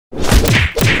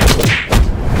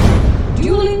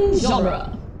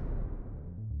genre.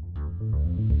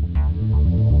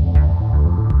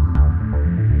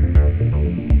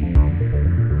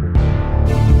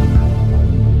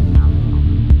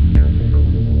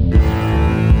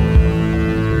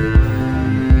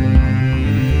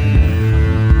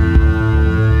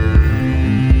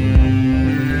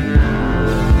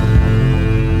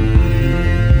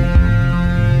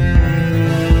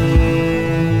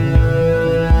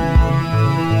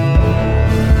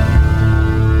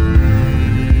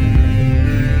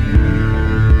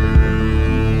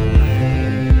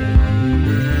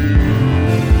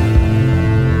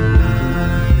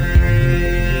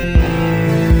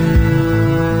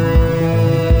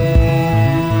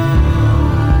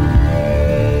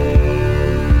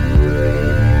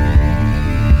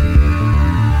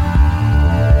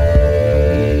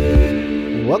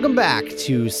 Welcome back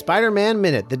to Spider-Man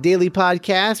Minute, the daily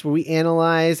podcast where we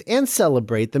analyze and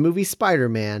celebrate the movie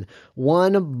Spider-Man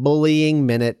one bullying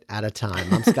minute at a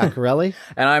time. I'm Scott Corelli.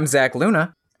 And I'm Zach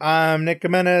Luna. I'm Nick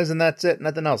Jimenez, and that's it.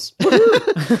 Nothing else.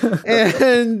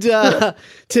 And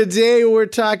today we're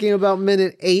talking about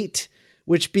minute 8,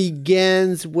 which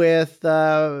begins with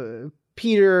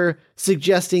Peter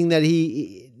suggesting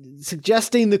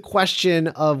the question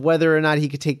of whether or not he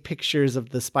could take pictures of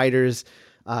the spiders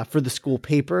for the school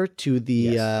paper to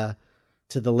the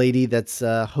lady that's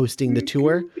hosting the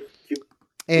tour,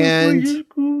 and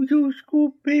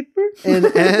school paper, and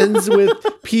ends with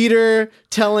Peter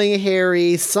telling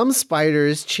Harry some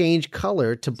spiders change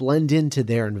color to blend into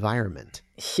their environment.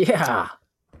 Yeah,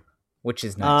 which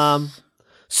is nice.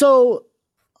 So,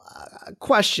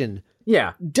 question.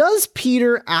 Yeah. Does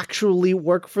Peter actually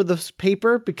work for this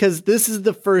paper? Because this is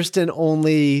the first and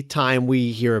only time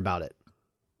we hear about it.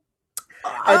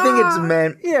 I think it's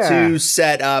meant to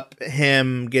set up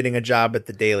him getting a job at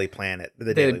the Daily Planet.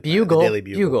 The Daily Bugle. Planet, the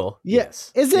Daily Bugle.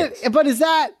 Yes. Is it? Yes. But is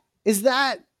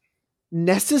that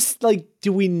necessary? Like,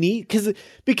 do we need?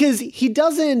 Because he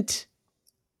doesn't.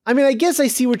 I mean, I guess I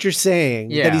see what you're saying.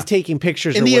 Yeah. That he's taking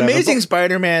pictures. In or the whatever, Amazing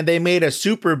Spider-Man, they made a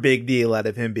super big deal out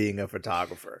of him being a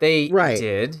photographer. They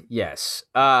did. Yes.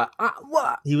 He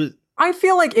was. I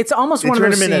feel like it's almost one of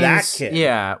those scenes, that kid.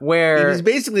 Yeah, where he was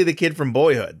basically the kid from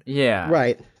Boyhood. Yeah,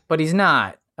 right. But he's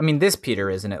not. I mean, this Peter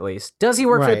isn't, at least. Does he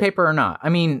work for the paper or not? I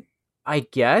mean, I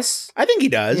guess. I think he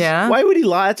does. Yeah. Why would he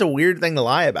lie? That's a weird thing to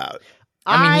lie about.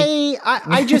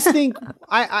 I just think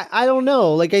I don't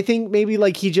know. Like, I think maybe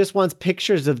like he just wants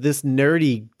pictures of this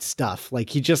nerdy stuff. Like,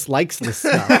 he just likes this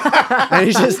stuff, and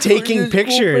he's just taking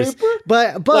pictures.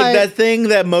 But like that thing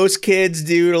that most kids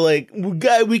do to like,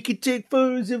 we could take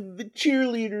photos of the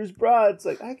cheerleaders' bra. It's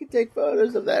like, I could take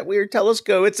photos of that weird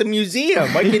telescope. It's a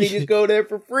museum. Why can't he just go there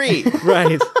for free?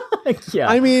 Right. Yeah.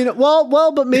 I mean,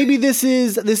 well, but maybe this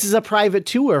is a private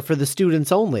tour for the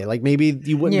students only. Like, maybe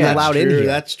you wouldn't be allowed in here.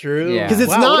 That's true. Yeah. Because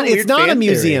it's not a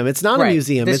museum. It's not a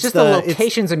museum. It's just the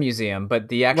location's a museum, but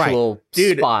the actual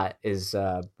spot is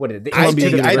what is it?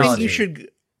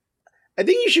 I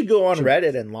think you should go on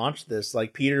Reddit and launch this.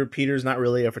 Like Peter's not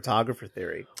really a photographer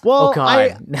theory. Well,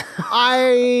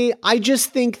 I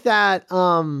just think that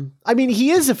I mean,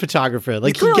 he is a photographer.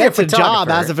 Like, he gets a job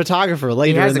as a photographer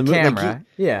later in the movie. Camera.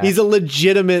 Like, he's a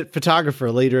legitimate photographer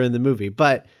later in the movie.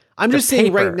 But I'm just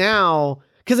saying right now,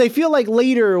 because I feel like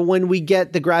later when we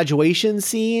get the graduation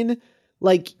scene,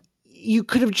 like, you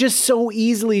could have just so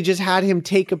easily just had him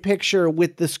take a picture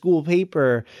with the school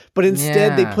paper, but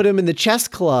instead they put him in the chess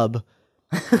club.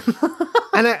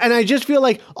 and I just feel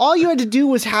like all you had to do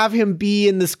was have him be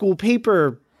in the school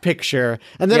paper picture,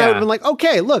 and then I would have been like,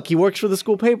 okay, look, he works for the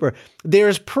school paper.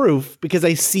 There's proof because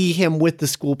I see him with the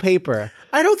school paper.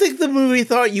 I don't think the movie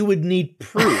thought you would need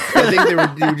proof. I think they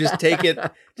would just take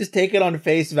it on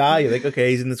face value. Like,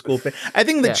 okay, he's in the school paper. I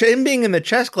think him being in the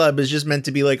chess club is just meant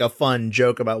to be like a fun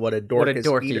joke about what a dork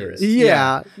Peter is.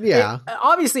 Yeah.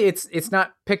 Obviously, it's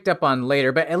not picked up on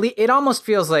later, but at least it almost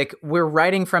feels like we're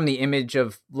writing from the image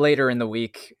of later in the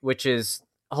week, which is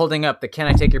holding up the "Can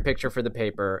I take your picture for the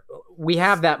paper?" We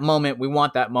have that moment. We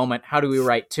want that moment. How do we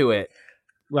write to it?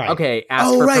 Right. Okay.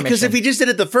 Ask for permission. Because if he just did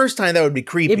it the first time, that would be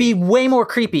creepy. It'd be way more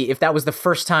creepy if that was the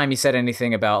first time he said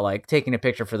anything about like taking a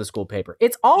picture for the school paper.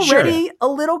 It's already a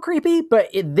little creepy, but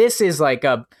this is like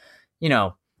that's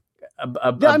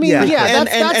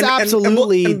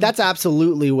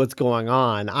absolutely what's going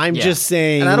on. I'm just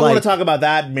saying, and I don't want to talk about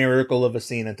that miracle of a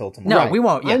scene until tomorrow. No, we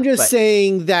won't. I'm just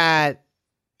saying that.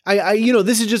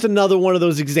 This is just another one of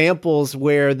those examples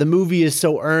where the movie is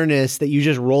so earnest that you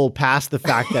just roll past the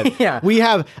fact that we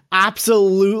have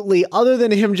absolutely, other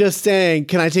than him just saying,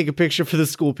 "Can I take a picture for the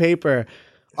school paper?"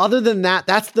 Other than that,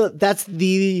 that's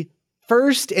the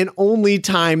first and only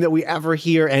time that we ever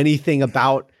hear anything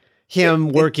about him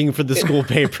working for the school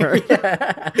paper.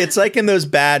 It's like in those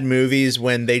bad movies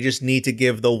when they just need to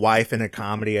give the wife in a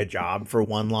comedy a job for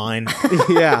one line.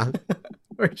 Yeah.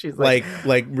 Where she's like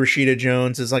Rashida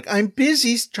Jones is like, I'm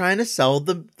busy trying to sell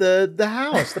the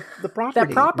house, the property.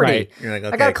 That property. Right. You're like,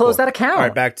 okay, I gotta close that account. All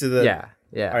right, back to the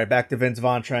Yeah. All right, back to Vince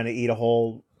Vaughn trying to eat a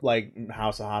whole like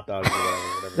house of hot dogs or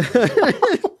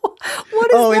whatever.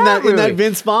 What is in that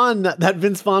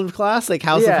Vince Vaughn classic,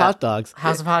 House of Hot Dogs.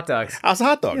 House of Hot Dogs. House of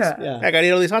Hot Dogs. Yeah. I gotta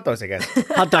eat all these hot dogs, I guess.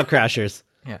 Hot dog crashers.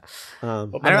 Yeah. I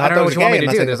I don't know what you want me to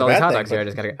do. There's all these hot dogs here.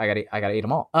 I gotta eat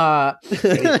them all. I'm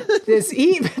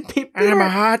a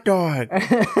hot dog.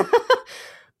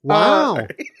 Wow.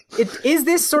 Is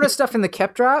this sort of stuff in the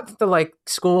Kep drop? The like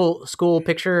school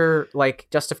picture like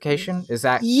justification? Is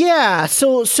that? Yeah.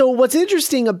 So what's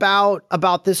interesting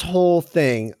about this whole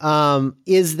thing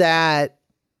is that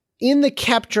in the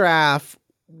Kep draft,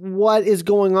 what is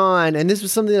going on, and this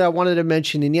was something that I wanted to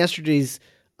mention in yesterday's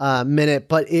minute,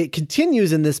 but it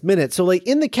continues in this minute. So like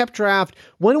in the Kep draft,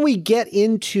 when we get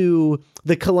into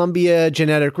the Columbia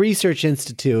Genetic Research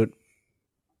Institute,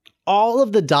 all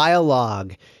of the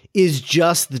dialogue is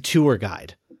just the tour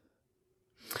guide,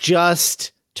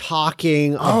 just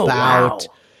talking about,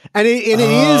 and it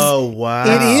is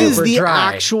Super the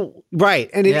dry. actual right,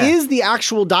 and it is the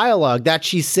actual dialogue that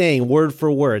she's saying word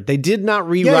for word. They did not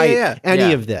rewrite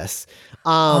any of this.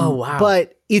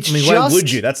 But it's just, why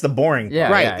would you? That's the boring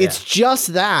part. Right. It's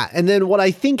just that. And then what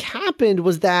I think happened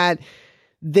was that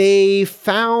they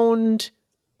found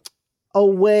a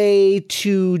way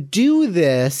to do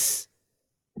this,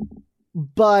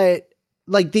 but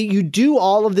like you do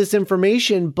all of this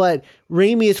information, but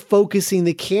Raimi is focusing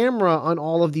the camera on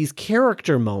all of these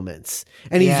character moments,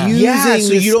 and he's using.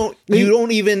 So you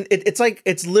don't even. It's like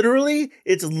it's literally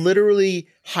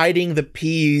hiding the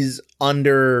peas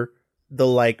under the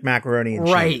like macaroni and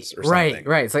cheese or something.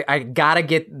 Right. It's like I gotta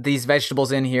get these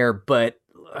vegetables in here, but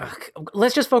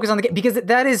let's just focus on the game because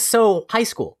that is so high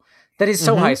school. That is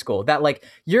so high school that like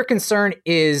your concern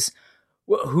is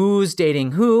who's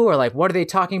dating who, or like what are they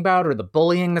talking about, or the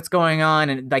bullying that's going on,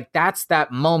 and like that's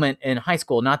that moment in high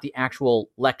school, not the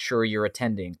actual lecture you're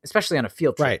attending, especially on a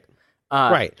field trip.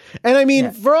 Right. And I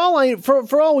mean, for all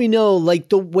we know, like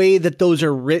the way that those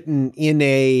are written in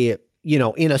a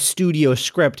studio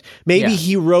script, maybe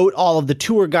he wrote all of the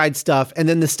tour guide stuff, and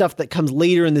then the stuff that comes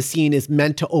later in the scene is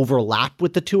meant to overlap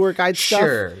with the tour guide stuff.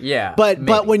 Sure, yeah.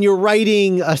 But when you're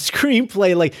writing a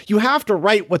screenplay, like you have to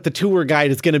write what the tour guide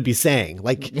is going to be saying,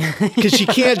 like because she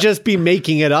can't just be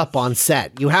making it up on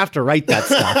set. You have to write that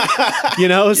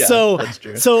stuff, so that's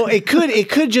true. So it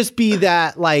could just be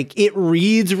that like it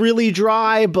reads really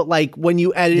dry, but like when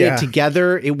you edit it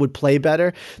together, it would play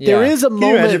better. There is a Can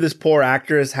moment. you imagine if this poor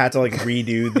actress had to like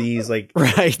redo these like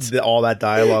all that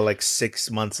dialogue like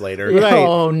 6 months later? Right.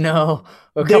 Oh no.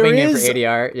 Coming in for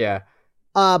ADR. Yeah.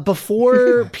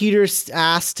 Before Peter's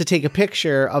asked to take a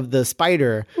picture of the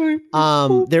spider,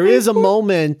 there is a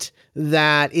moment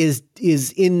that is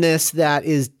in this that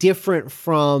is different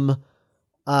from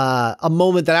a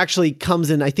moment that actually comes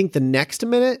in, I think, the next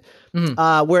minute,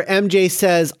 where MJ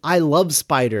says, "I love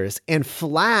spiders," and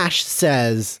Flash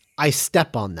says, "I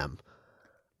step on them."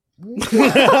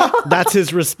 That's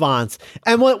his response.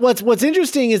 And what's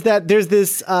interesting is that there's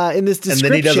this in this description,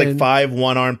 and then he does like 5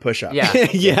 one-arm push-ups.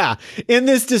 Yeah. In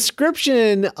this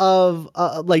description of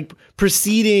like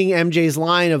preceding MJ's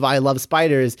line of "I love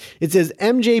spiders," it says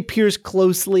MJ peers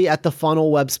closely at the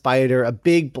funnel web spider, a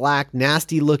big, black,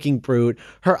 nasty-looking brute.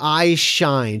 Her eyes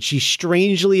shine. She's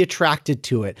strangely attracted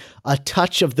to it. A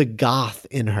touch of the goth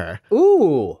in her.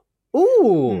 Ooh.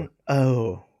 Oh.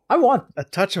 I want a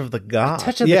touch of the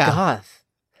goth. the goth.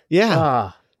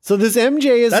 Yeah. So this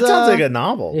MJ is that sounds like a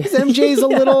novel. This MJ is a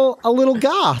little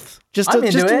goth. Just a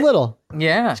little.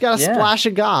 Yeah. She's got a splash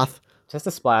of goth. Just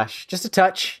a splash. Just a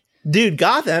touch. Dude,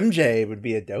 goth MJ would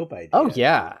be a dope idea. Oh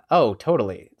yeah. Oh,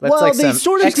 totally. That's well, like they some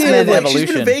sort of X-Men did. evolution.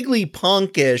 She's been vaguely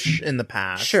punkish in the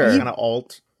past. Sure. Kind of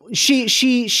alt.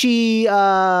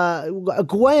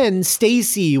 Gwen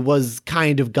Stacy was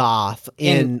kind of goth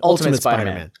in Ultimate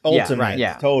Spider-Man.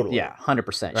 Totally. Yeah,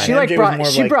 100%. Right. She like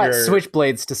MJ brought your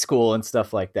switchblades to school and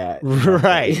stuff like that.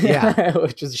 Right. Yeah.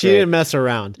 Which is she great. didn't mess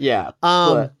around. Yeah.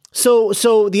 So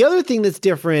the other thing that's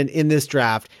different in this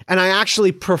draft, and I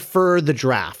actually prefer the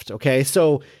draft. Okay.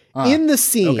 So in the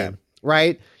scene,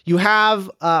 right, you have,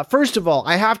 first of all,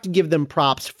 I have to give them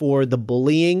props for the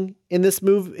bullying in this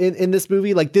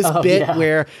movie, like this bit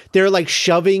where they're like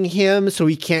shoving him so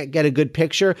he can't get a good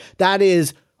picture. That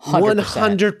is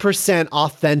 100%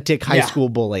 authentic high school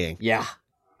bullying. Yeah.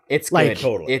 It's like, good.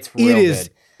 Totally. It's real good.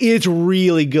 It's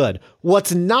really good.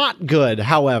 What's not good,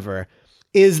 however,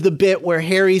 is the bit where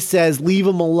Harry says, leave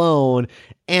him alone.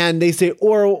 And they say,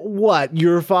 or what?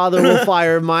 Your father will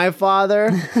fire my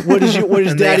father? What is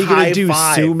daddy going to do?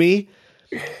 Sue me?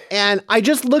 And I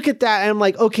just look at that and I'm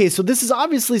like, okay, so this is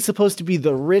obviously supposed to be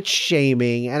the rich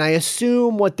shaming. And I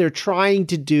assume what they're trying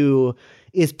to do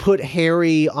is put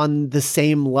Harry on the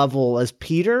same level as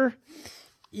Peter.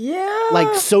 Yeah.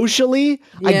 Like socially.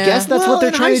 Yeah. I guess that's what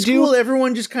they're trying to do.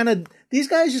 Everyone just kind of, these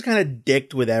guys just kind of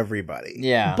dicked with everybody.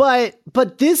 Yeah. But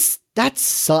that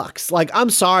sucks. Like, I'm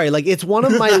sorry. Like, it's one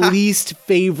of my least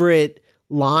favorite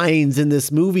lines in this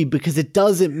movie because it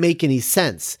doesn't make any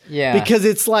sense. Yeah. Because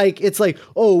it's like,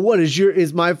 oh, what is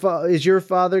your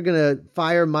father gonna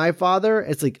fire my father?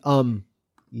 It's like,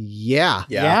 yeah.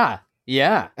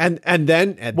 And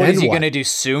then what is he gonna do?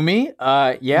 Sue me?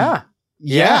 Yeah.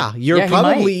 Yeah, you're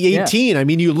probably 18. I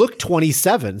mean, you look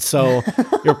 27, so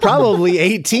you're probably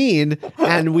 18,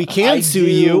 and we can sue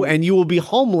you, and you will be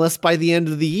homeless by the end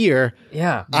of the year.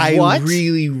 Yeah. I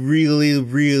really, really,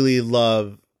 really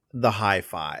love the high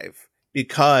five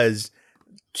because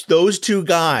those two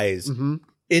guys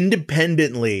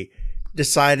independently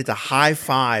decided to high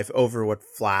five over what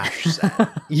Flash said.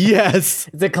 Yes.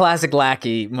 It's a classic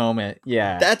Lackey moment.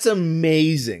 Yeah. That's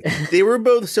amazing. They were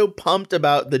both so pumped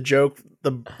about the joke,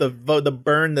 the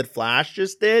burn that Flash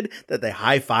just did, that they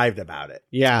high fived about it.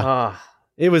 Yeah.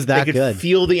 It was that good. They could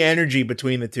feel the energy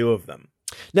between the two of them.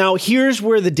 Now, here's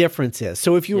where the difference is.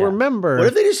 So if you remember, what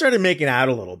if they just started making out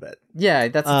a little bit? Yeah,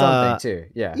 that's its own thing too.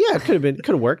 Yeah. Yeah, it could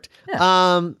have worked.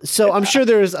 Yeah. So I'm sure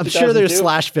there's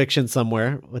slash fiction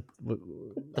somewhere with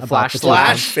the Flash fiction.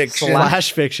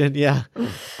 Slash fiction, yeah.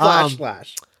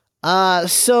 Flash.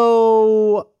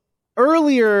 So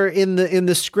earlier in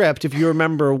the script, if you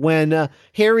remember, when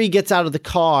Harry gets out of the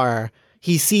car,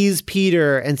 he sees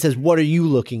Peter and says, "What are you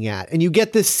looking at?" And you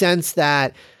get this sense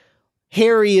that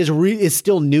Harry is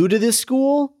still new to this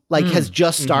school, like has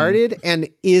just started and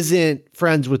isn't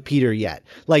friends with Peter yet.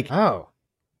 Like,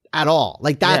 at all.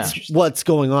 Like, that's what's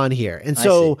going on here. And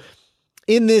so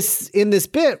in this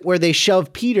bit where they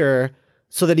shove Peter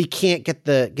so that he can't get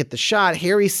the shot,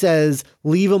 Harry says,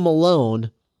 "Leave him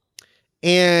alone."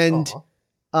 And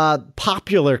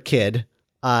Popular Kid,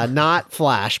 not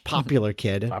Flash, Popular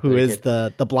Kid, who is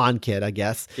the blonde kid, I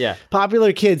guess. Yeah.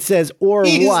 Popular Kid says, "Or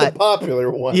He's what?" the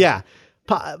popular one. Yeah.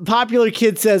 Popular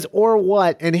Kid says, "Or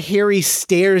what?" And Harry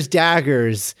stares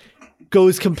daggers,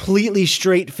 goes completely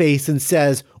straight face and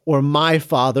says, "Or my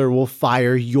father will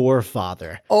fire your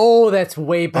father." Oh, that's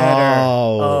way better.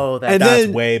 Oh, that's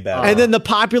way better. And then the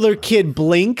Popular Kid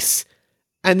blinks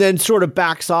and then sort of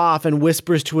backs off and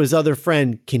whispers to his other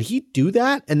friend, "Can he do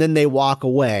that?" And then they walk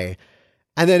away.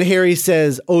 And then Harry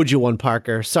says, "Owed you one,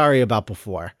 Parker. Sorry about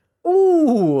before."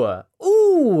 Ooh.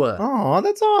 Oh,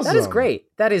 that's awesome. That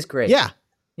is great. Yeah.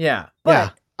 Yeah.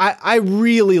 But I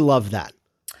really love that.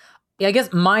 Yeah, I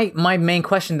guess my main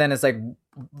question then is like,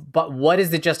 but what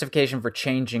is the justification for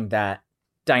changing that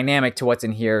dynamic to what's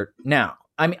in here now?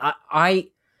 I mean,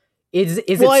 is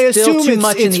it still too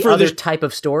much in the other type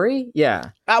of story? Yeah.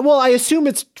 Well, I assume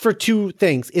it's for two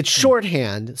things. It's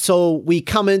shorthand, so we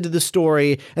come into the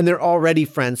story and they're already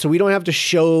friends, so we don't have to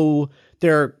show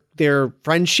their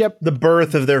friendship, the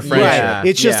birth of their friendship. Right.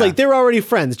 It's just like they're already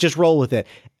friends. Just roll with it.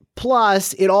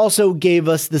 Plus, it also gave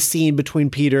us the scene between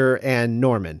Peter and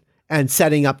Norman and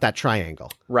setting up that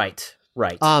triangle. Right.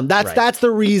 That's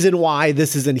the reason why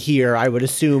this isn't here, I would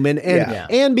assume.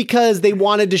 And because they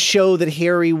wanted to show that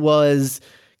Harry was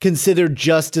considered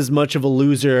just as much of a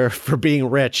loser for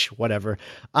being rich, whatever.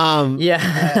 Like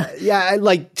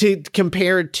to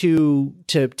compare it to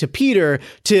Peter,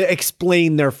 to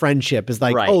explain their friendship is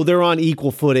like, oh, they're on equal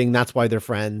footing. That's why they're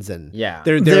friends. And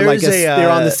they're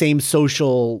on the same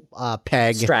social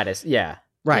peg. Stratus. Yeah.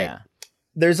 Right. Yeah.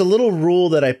 There's a little rule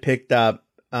that I picked up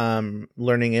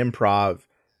learning improv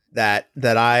that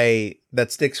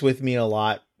sticks with me a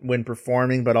lot when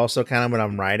performing, but also kind of when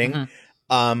I'm writing.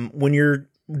 When you're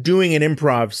doing an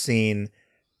improv scene,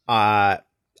 I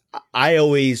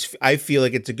feel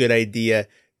like it's a good idea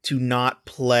to not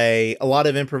play. A lot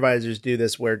of improvisers do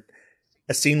this where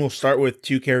a scene will start with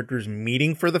two characters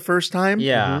meeting for the first time.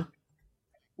 Yeah.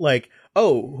 Like,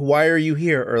 "Oh, why are you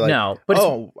here?" Or like, "No, but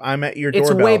I'm at your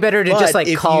doorbell." It's way better to just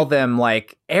like call them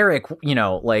like Eric,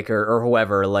 like, or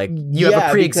whoever, like you have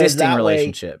a pre-existing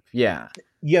relationship.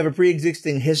 You have a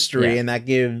pre-existing history, and that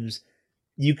gives,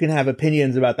 you can have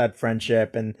opinions about that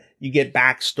friendship, and you get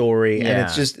backstory, and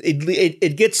it's just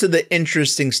it gets to the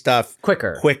interesting stuff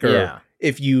quicker.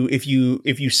 If you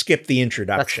skip the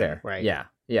introduction. That's fair. Right.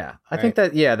 I think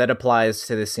that that applies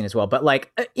to this scene as well. But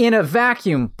like in a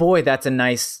vacuum, boy, that's a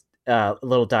nice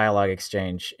little dialogue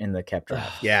exchange in the Kep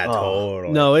draft. Yeah,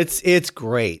 totally. No, it's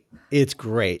great. It's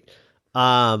great.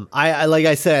 I like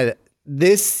I said,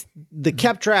 the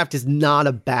Kep draft is not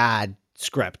a bad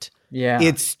script. Yeah.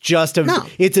 It's just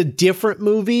it's a different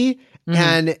movie,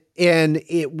 and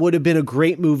it would have been a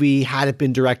great movie had it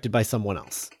been directed by someone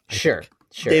else. Sure.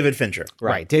 David Fincher.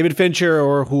 Right. David Fincher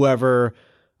or whoever.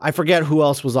 I forget who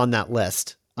else was on that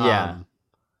list. Yeah.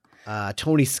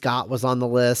 Tony Scott was on the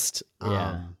list.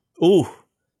 Yeah. Ooh.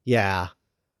 Yeah.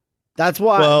 That's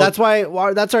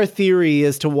our theory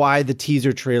as to why the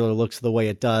teaser trailer looks the way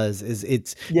it does. Is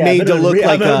it's made to look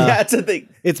like that's the thing.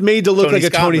 It's made to look like a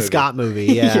Tony Scott movie.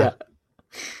 Yeah.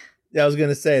 Yeah, I was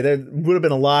gonna say there would have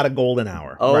been a lot of golden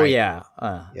hour. Oh Right. yeah.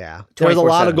 Yeah. There was a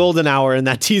lot of golden hour in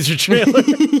that teaser trailer.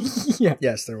 Yeah.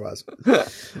 Yes, there was.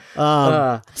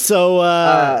 Yeah.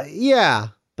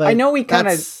 But I know we kind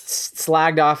of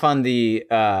slagged off on the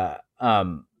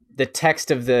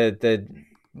text of the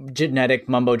genetic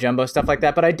mumbo jumbo stuff like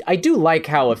that, but I do like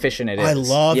how efficient it is. I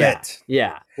love it.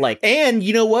 Yeah, like, and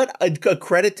you know what? A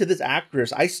credit to this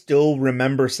actress. I still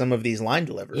remember some of these line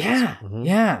deliveries. Yeah,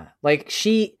 yeah. Like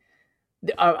she,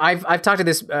 I've talked to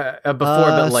this before,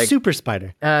 but like Super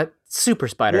Spider. Super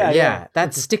Spider. Yeah,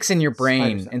 that sticks in your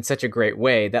brain in such a great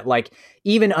way that like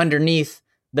even underneath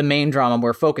the main drama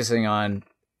we're focusing on,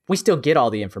 we still get all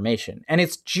the information, and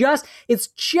it's just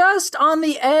on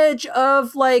the edge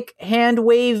of like hand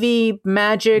wavy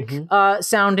magic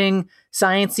sounding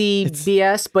sciencey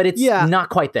BS, but it's not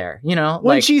quite there. You know,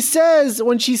 when she says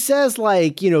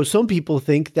like, you know, some people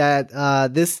think that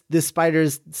this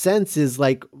spider's sense is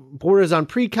like borders on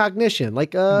precognition,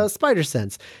 like spider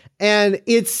sense, and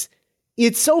it's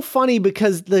so funny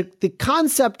because the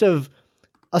concept of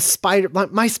a spider,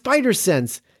 my spider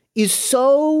sense is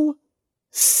so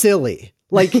silly.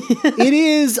 Like it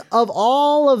is of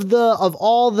all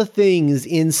the things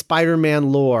in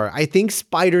Spider-Man lore, I think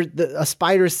a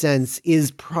spider sense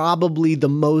is probably the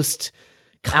most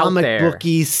comic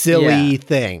booky silly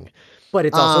thing. But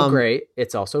it's also great.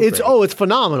 It's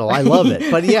phenomenal. I love it.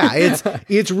 But yeah,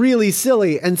 it's really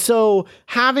silly. And so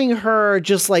having her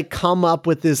just like come up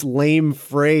with this lame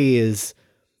phrase,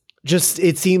 just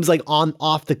it seems like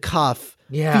off the cuff.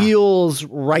 Feels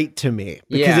right to me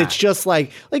because it's just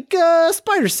like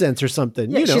spider sense or something.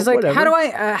 Yeah, you know, she's like, whatever. how do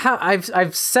I?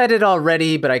 I've said it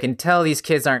already, but I can tell these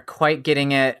kids aren't quite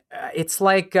getting it. It's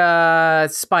like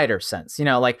spider sense, you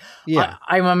know, like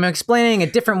I'm explaining a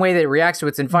different way that it reacts to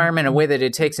its environment, a way that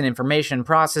it takes in information,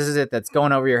 processes it, that's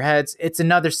going over your heads. It's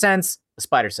another sense, a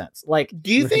spider sense. Like,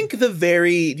 do you think the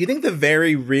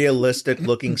very realistic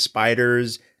looking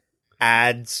spiders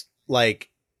adds like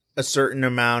a certain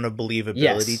amount of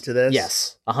believability to this?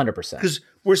 Yes, 100%. Because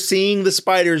we're seeing the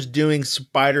spiders doing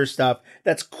spider stuff.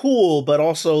 That's cool, but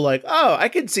also like, oh, I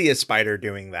could see a spider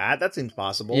doing that. That seems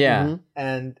possible. Yeah.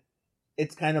 And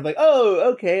it's kind of like,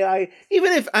 oh, okay. I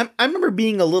remember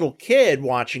being a little kid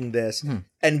watching this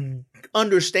and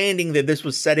understanding that this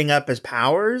was setting up as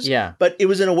powers. Yeah. But it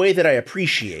was in a way that I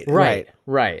appreciated. Right.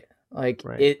 Like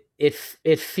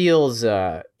it feels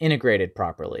integrated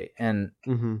properly. And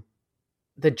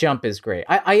the jump is great.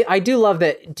 I do love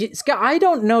that. Scott, I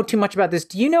don't know too much about this.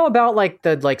 Do you know about like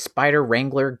the Spider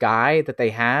Wrangler guy that they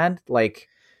had? Like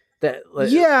that.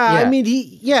 I mean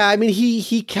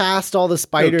he cast all the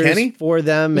spiders for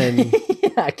them, and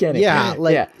Kenny. Yeah,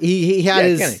 like he had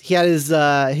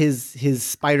his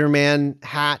Spider-Man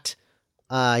hat.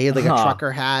 He had like a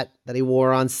trucker hat that he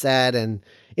wore on set, and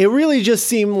it really just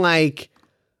seemed like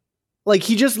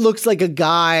he just looks like a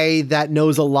guy that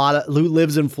knows who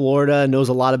lives in Florida and knows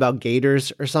a lot about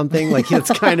gators or something. Like it's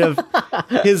kind of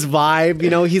his vibe, you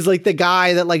know. He's like the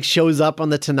guy that like shows up on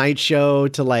the Tonight Show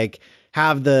to like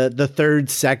have the third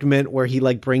segment where he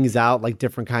like brings out like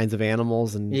different kinds of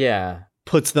animals and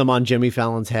puts them on Jimmy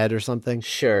Fallon's head or something.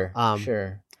 Sure.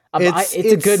 It's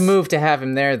a good move to have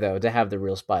him there though, to have the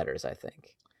real spiders, I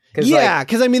think.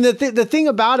 Because I mean the thing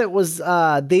about it was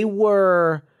they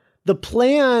were. The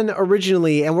plan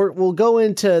originally, and we'll go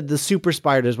into the super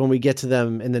spiders when we get to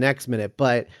them in the next minute,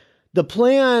 but the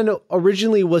plan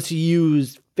originally was to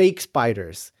use fake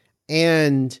spiders,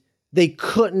 and they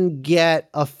couldn't get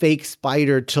a fake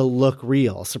spider to look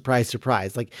real. Surprise,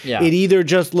 surprise. Like it either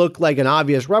just looked like an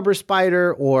obvious rubber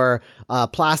spider or a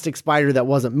plastic spider that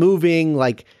wasn't moving.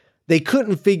 Like they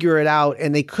couldn't figure it out,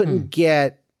 and they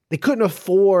couldn't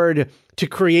afford to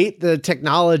create the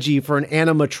technology for an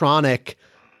animatronic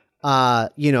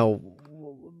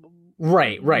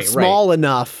small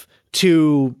enough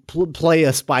to play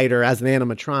a spider as an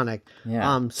animatronic.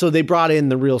 Yeah. So they brought in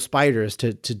the real spiders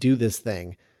to do this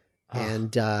thing.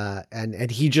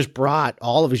 and he just brought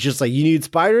all of. He's just like, you need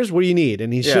spiders. What do you need?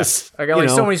 And he's just, I got like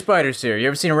so many spiders here. You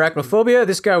ever seen Arachnophobia?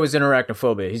 This guy was in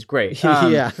Arachnophobia. He's great.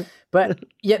 Yeah. But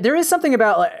yeah, there is something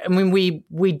about, like, I mean,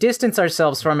 we distance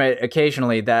ourselves from it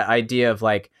occasionally. That idea of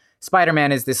like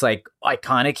Spider-Man is this like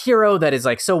iconic hero that is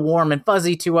like so warm and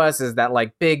fuzzy to us, is that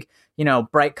like big,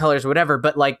 bright colors, whatever.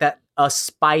 But like that a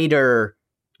Spider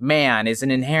Man is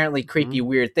an inherently creepy,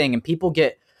 weird thing, and people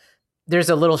there's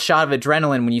a little shot of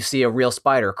adrenaline when you see a real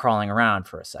spider crawling around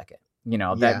for a second.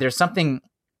 That there's something.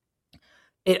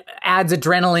 It adds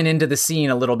adrenaline into the scene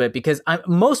a little bit, because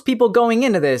most people going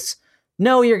into this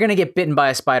know you're going to get bitten by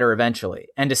a spider eventually.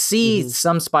 And to see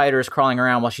some spiders crawling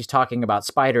around while she's talking about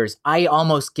spiders, I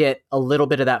almost get a little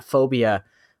bit of that phobia,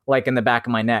 like in the back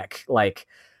of my neck. Like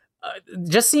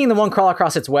just seeing the one crawl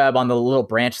across its web on the little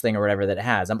branch thing or whatever that it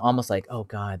has, I'm almost like, oh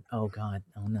God, oh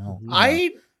no.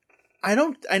 I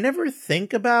never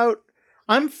think about,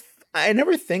 I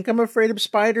never think I'm afraid of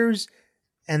spiders.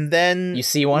 And then you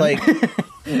see one, like,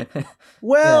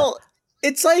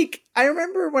 it's like, I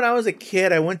remember when I was a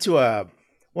kid, I went to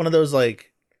one of those like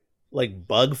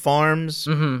bug farms.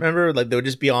 Remember, like they would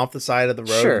just be off the side of the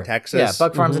road in Texas. Yeah,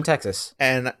 bug farms in Texas.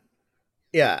 And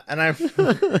I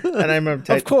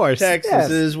remember of course, Texas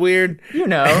is weird. You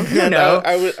know.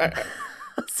 I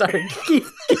sorry, keep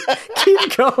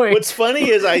going. What's funny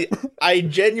is I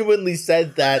genuinely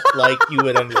said that like you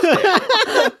would understand.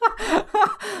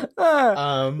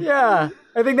 Yeah,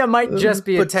 I think that might just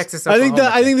be a Texas. I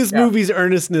think this movie's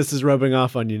earnestness is rubbing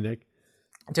off on you, Nick.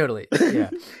 Totally. Yeah.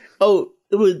 Oh,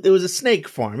 it was a snake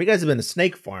farm. You guys have been to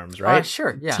snake farms, right?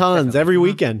 Sure. Yeah. Tons definitely. Every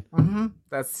weekend.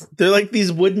 They're like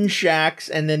these wooden shacks,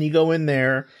 and then you go in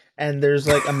there, and there's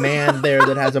like a man there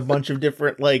that has a bunch of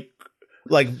different like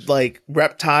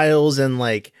reptiles and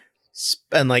like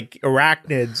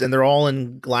arachnids, and they're all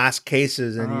in glass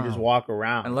cases, and you just walk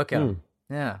around and look at them.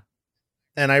 Yeah.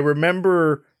 And I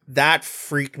remember that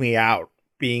freaked me out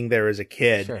being there as a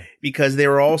kid, because they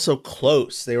were all so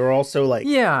close. They were also like,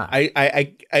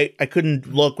 I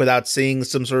couldn't look without seeing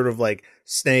some sort of like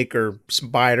snake or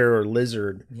spider or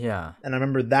lizard. Yeah. And I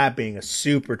remember that being a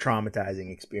super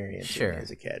traumatizing experience for me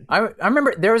as a kid. I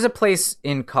remember there was a place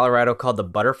in Colorado called the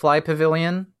Butterfly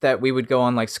Pavilion that we would go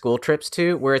on like school trips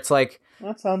to, where it's like,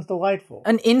 that sounds delightful.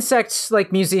 An insect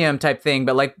like museum type thing,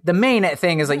 but like the main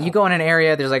thing is like you go in an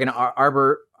area, there's like an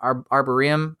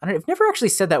arboreum. I've never actually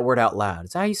said that word out loud.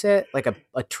 Is that how you say it? Like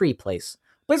a tree place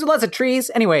with lots of trees.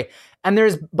 Anyway, and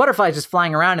there's butterflies just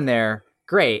flying around in there.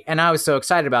 Great. And I was so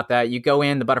excited about that. You go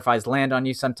in, the butterflies land on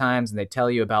you sometimes, and they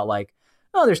tell you about like,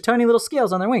 oh, there's tiny little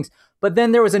scales on their wings. But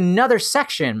then there was another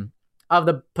section of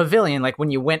the pavilion, like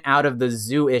when you went out of the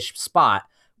zoo-ish spot,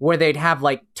 where they'd have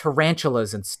like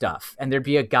tarantulas and stuff. And there'd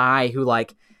be a guy who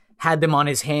like had them on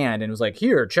his hand and was like,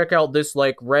 here, check out this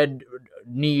like red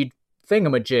kneed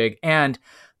thingamajig. And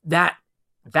that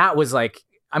was like,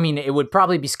 I mean, it would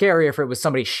probably be scarier if it was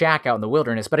somebody's shack out in the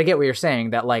wilderness, but I get what you're saying,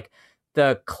 that like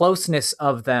the closeness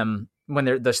of them when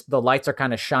the lights are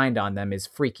kind of shined on them is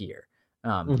freakier.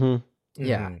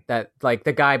 Yeah. That like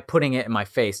the guy putting it in my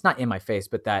face, not in my face,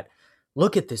 but that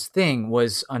look at this thing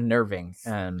was unnerving.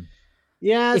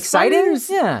 Yeah, exciting.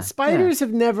 Spiders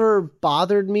have never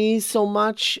bothered me so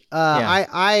much.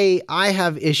 I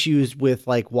have issues with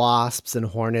like wasps and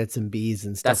hornets and bees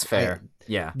and stuff. That's fair.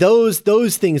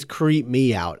 Those things creep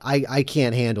me out. I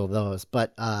can't handle those.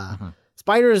 But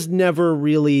spiders never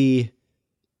really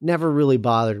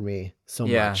bothered me so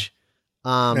much.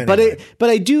 But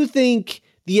I do think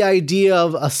the idea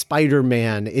of a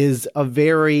Spider-Man is a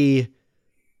very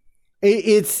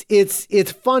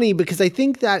It's funny because I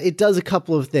think that it does a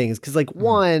couple of things. Because like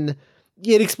one,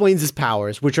 it explains his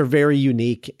powers, which are very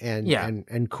unique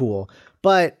and cool.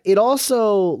 But it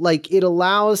also like it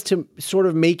allows to sort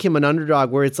of make him an underdog,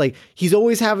 where it's like he's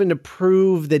always having to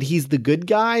prove that he's the good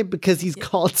guy because he's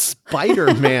called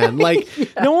Spider-Man. Like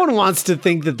no one wants to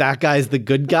think that guy's the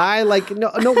good guy. Like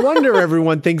no wonder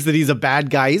everyone thinks that he's a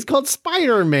bad guy. He's called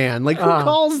Spider-Man. Like who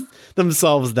calls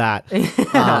themselves that?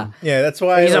 That's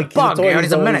why he's a bug.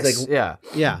 He's a menace. Like,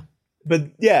 yeah. But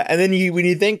yeah, and then when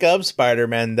you think of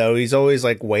Spider-Man, though, he's always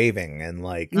like waving and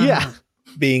like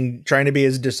trying to be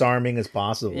as disarming as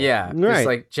possible. Yeah, just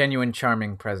like genuine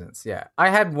charming presence. Yeah, I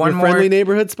had one more friendly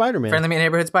neighborhood Spider-Man. Friendly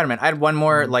neighborhood Spider-Man. I had one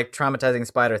more like traumatizing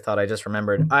spider thought I just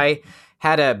remembered. I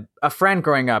had a friend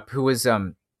growing up who was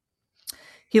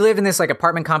he lived in this like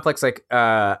apartment complex like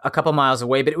a couple miles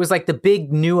away, but it was like the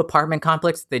big new apartment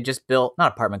complex they just built.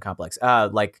 Not apartment complex,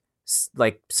 like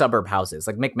suburb houses,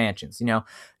 like McMansions, you know,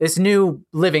 this new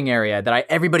living area that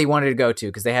everybody wanted to go to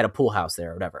because they had a pool house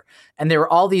there or whatever. And there were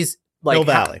all these like Hill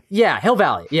Valley. Hill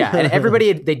Valley. Yeah, and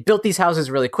everybody they built these houses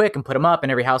really quick and put them up,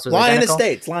 and every house was identical.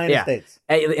 Lion Estates.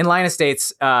 In Lion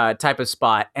Estates type of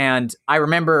spot. And I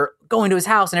remember going to his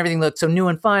house and everything looked so new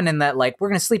and fun, and that like we're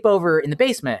gonna sleep over in the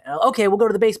basement. Okay, we'll go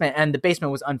to the basement, and the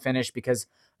basement was unfinished because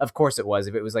of course it was,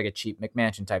 if it was like a cheap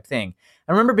McMansion type thing.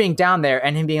 I remember being down there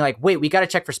and him being like, "Wait, we got to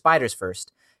check for spiders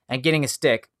first," and getting a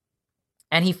stick,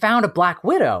 and he found a black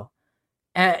widow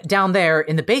down there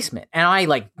in the basement, and I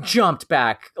like jumped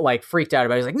back, like freaked out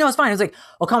about it. He was like, "No, it's fine." I was like,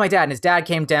 "I'll call my dad." And his dad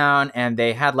came down, and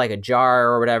they had like a jar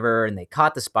or whatever, and they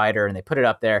caught the spider and they put it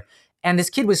up there. And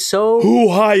this kid was who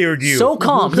hired you? So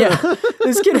calm. Yeah,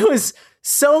 this kid was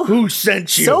who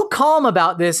sent you? So calm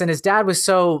about this, and his dad was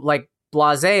so like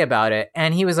blasé about it.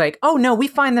 And he was like, "Oh no, we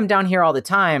find them down here all the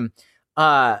time.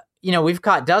 We've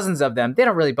caught dozens of them. They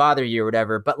don't really bother you or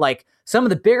whatever. But like some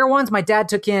of the bigger ones, my dad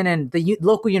took in, and the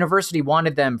local university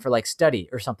wanted them for like study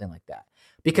or something like that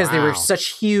because they were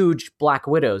such huge black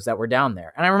widows that were down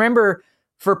there." And I remember,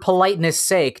 for politeness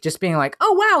sake, just being like,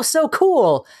 "Oh wow, so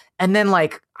cool," and then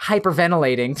like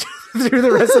hyperventilating through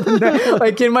the rest of the night,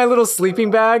 like in my little sleeping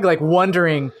bag, like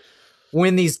wondering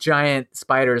when these giant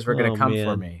spiders were going to come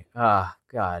for me. Oh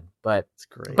God. But it's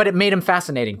great. But it made him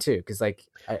fascinating too. Cause like,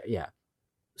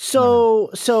 So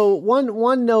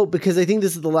one note, because I think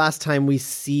this is the last time we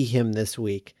see him this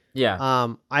week.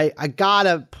 Yeah. I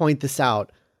gotta point this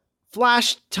out.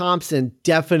 Flash Thompson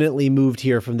definitely moved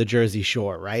here from the Jersey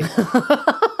Shore, right?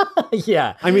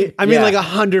 Yeah. I mean like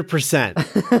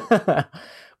 100%.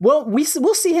 Well,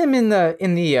 we'll see him in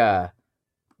the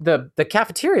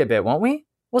cafeteria bit, won't we?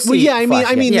 We'll see. Well, yeah,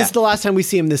 I mean, this is the last time we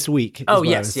see him this week. Oh,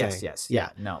 yes. Yeah.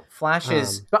 No, Flash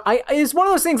is, but it's one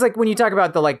of those things like when you talk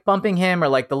about the like bumping him or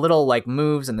like the little like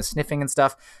moves and the sniffing and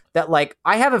stuff that like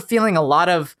I have a feeling a lot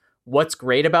of what's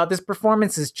great about this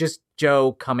performance is just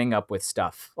Joe coming up with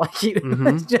stuff. Like he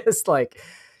just like.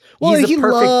 Well, he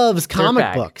loves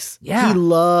comic books. Yeah. He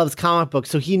loves comic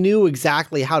books. So he knew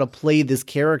exactly how to play this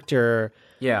character.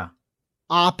 Yeah.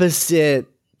 Opposite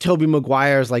Tobey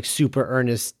Maguire's like super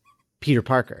earnest Peter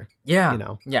Parker. Yeah. You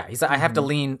know? Yeah. He's like, I have to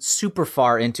lean super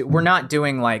far into, we're not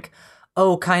doing like,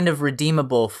 kind of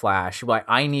redeemable Flash. Like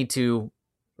I need to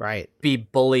be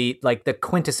bully, like the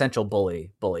quintessential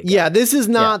bully guy. Yeah. This is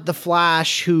not the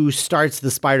Flash who starts the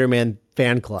Spider-Man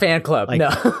fan club. Like, no.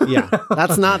 Yeah.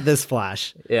 That's not this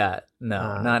Flash. Yeah.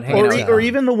 No, not hanging out. Or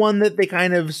even the one that they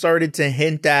kind of started to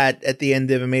hint at the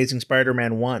end of Amazing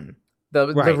Spider-Man 1.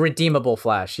 The redeemable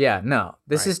Flash. Yeah. No,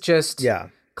 this is just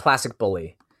classic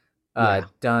bully.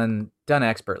 Done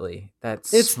expertly.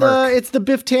 It's the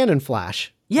Biff Tannen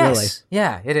Flash. Yes. Really.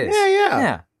 Yeah, it is.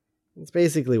 Yeah. It's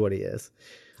basically what he is.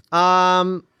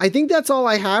 I think that's all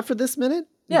I have for this minute.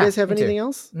 You guys have anything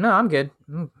else? No, I'm good.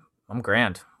 I'm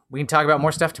grand. We can talk about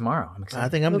more stuff tomorrow. I'm excited. I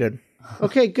think I'm good.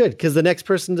 Okay, good. Because the next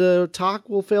person to talk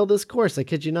will fail this course. I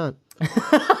kid you not.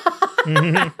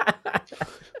 I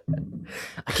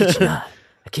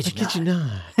kid you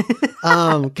not.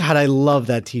 God, I love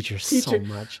that teacher so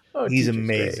much. Oh, he's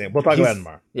amazing. Great. We'll talk about it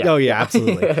tomorrow. Yeah. Oh, yeah,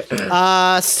 absolutely.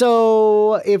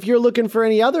 So if you're looking for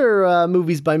any other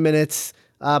Movies by Minutes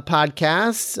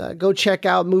podcasts, go check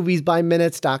out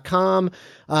moviesbyminutes.com.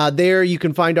 There you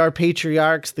can find our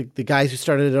patriarchs, the guys who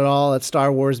started it all at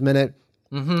Star Wars Minute.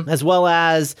 As well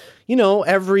as,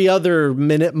 every other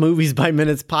Movies by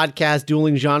Minutes podcast,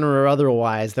 dueling genre or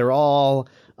otherwise. They're all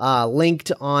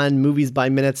linked on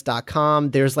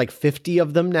moviesbyminutes.com. There's like 50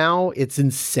 of them now. It's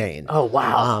insane. Oh,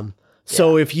 wow.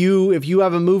 So if you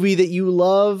have a movie that you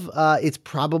love, it's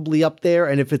probably up there.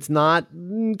 And if it's not,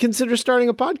 consider starting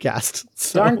a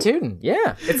podcast. Darn tootin'.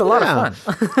 Yeah. It's a lot of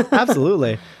fun.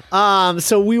 Absolutely.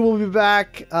 So we will be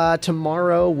back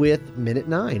tomorrow with Minute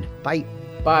 9. Bye.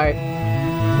 Bye.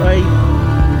 Bye.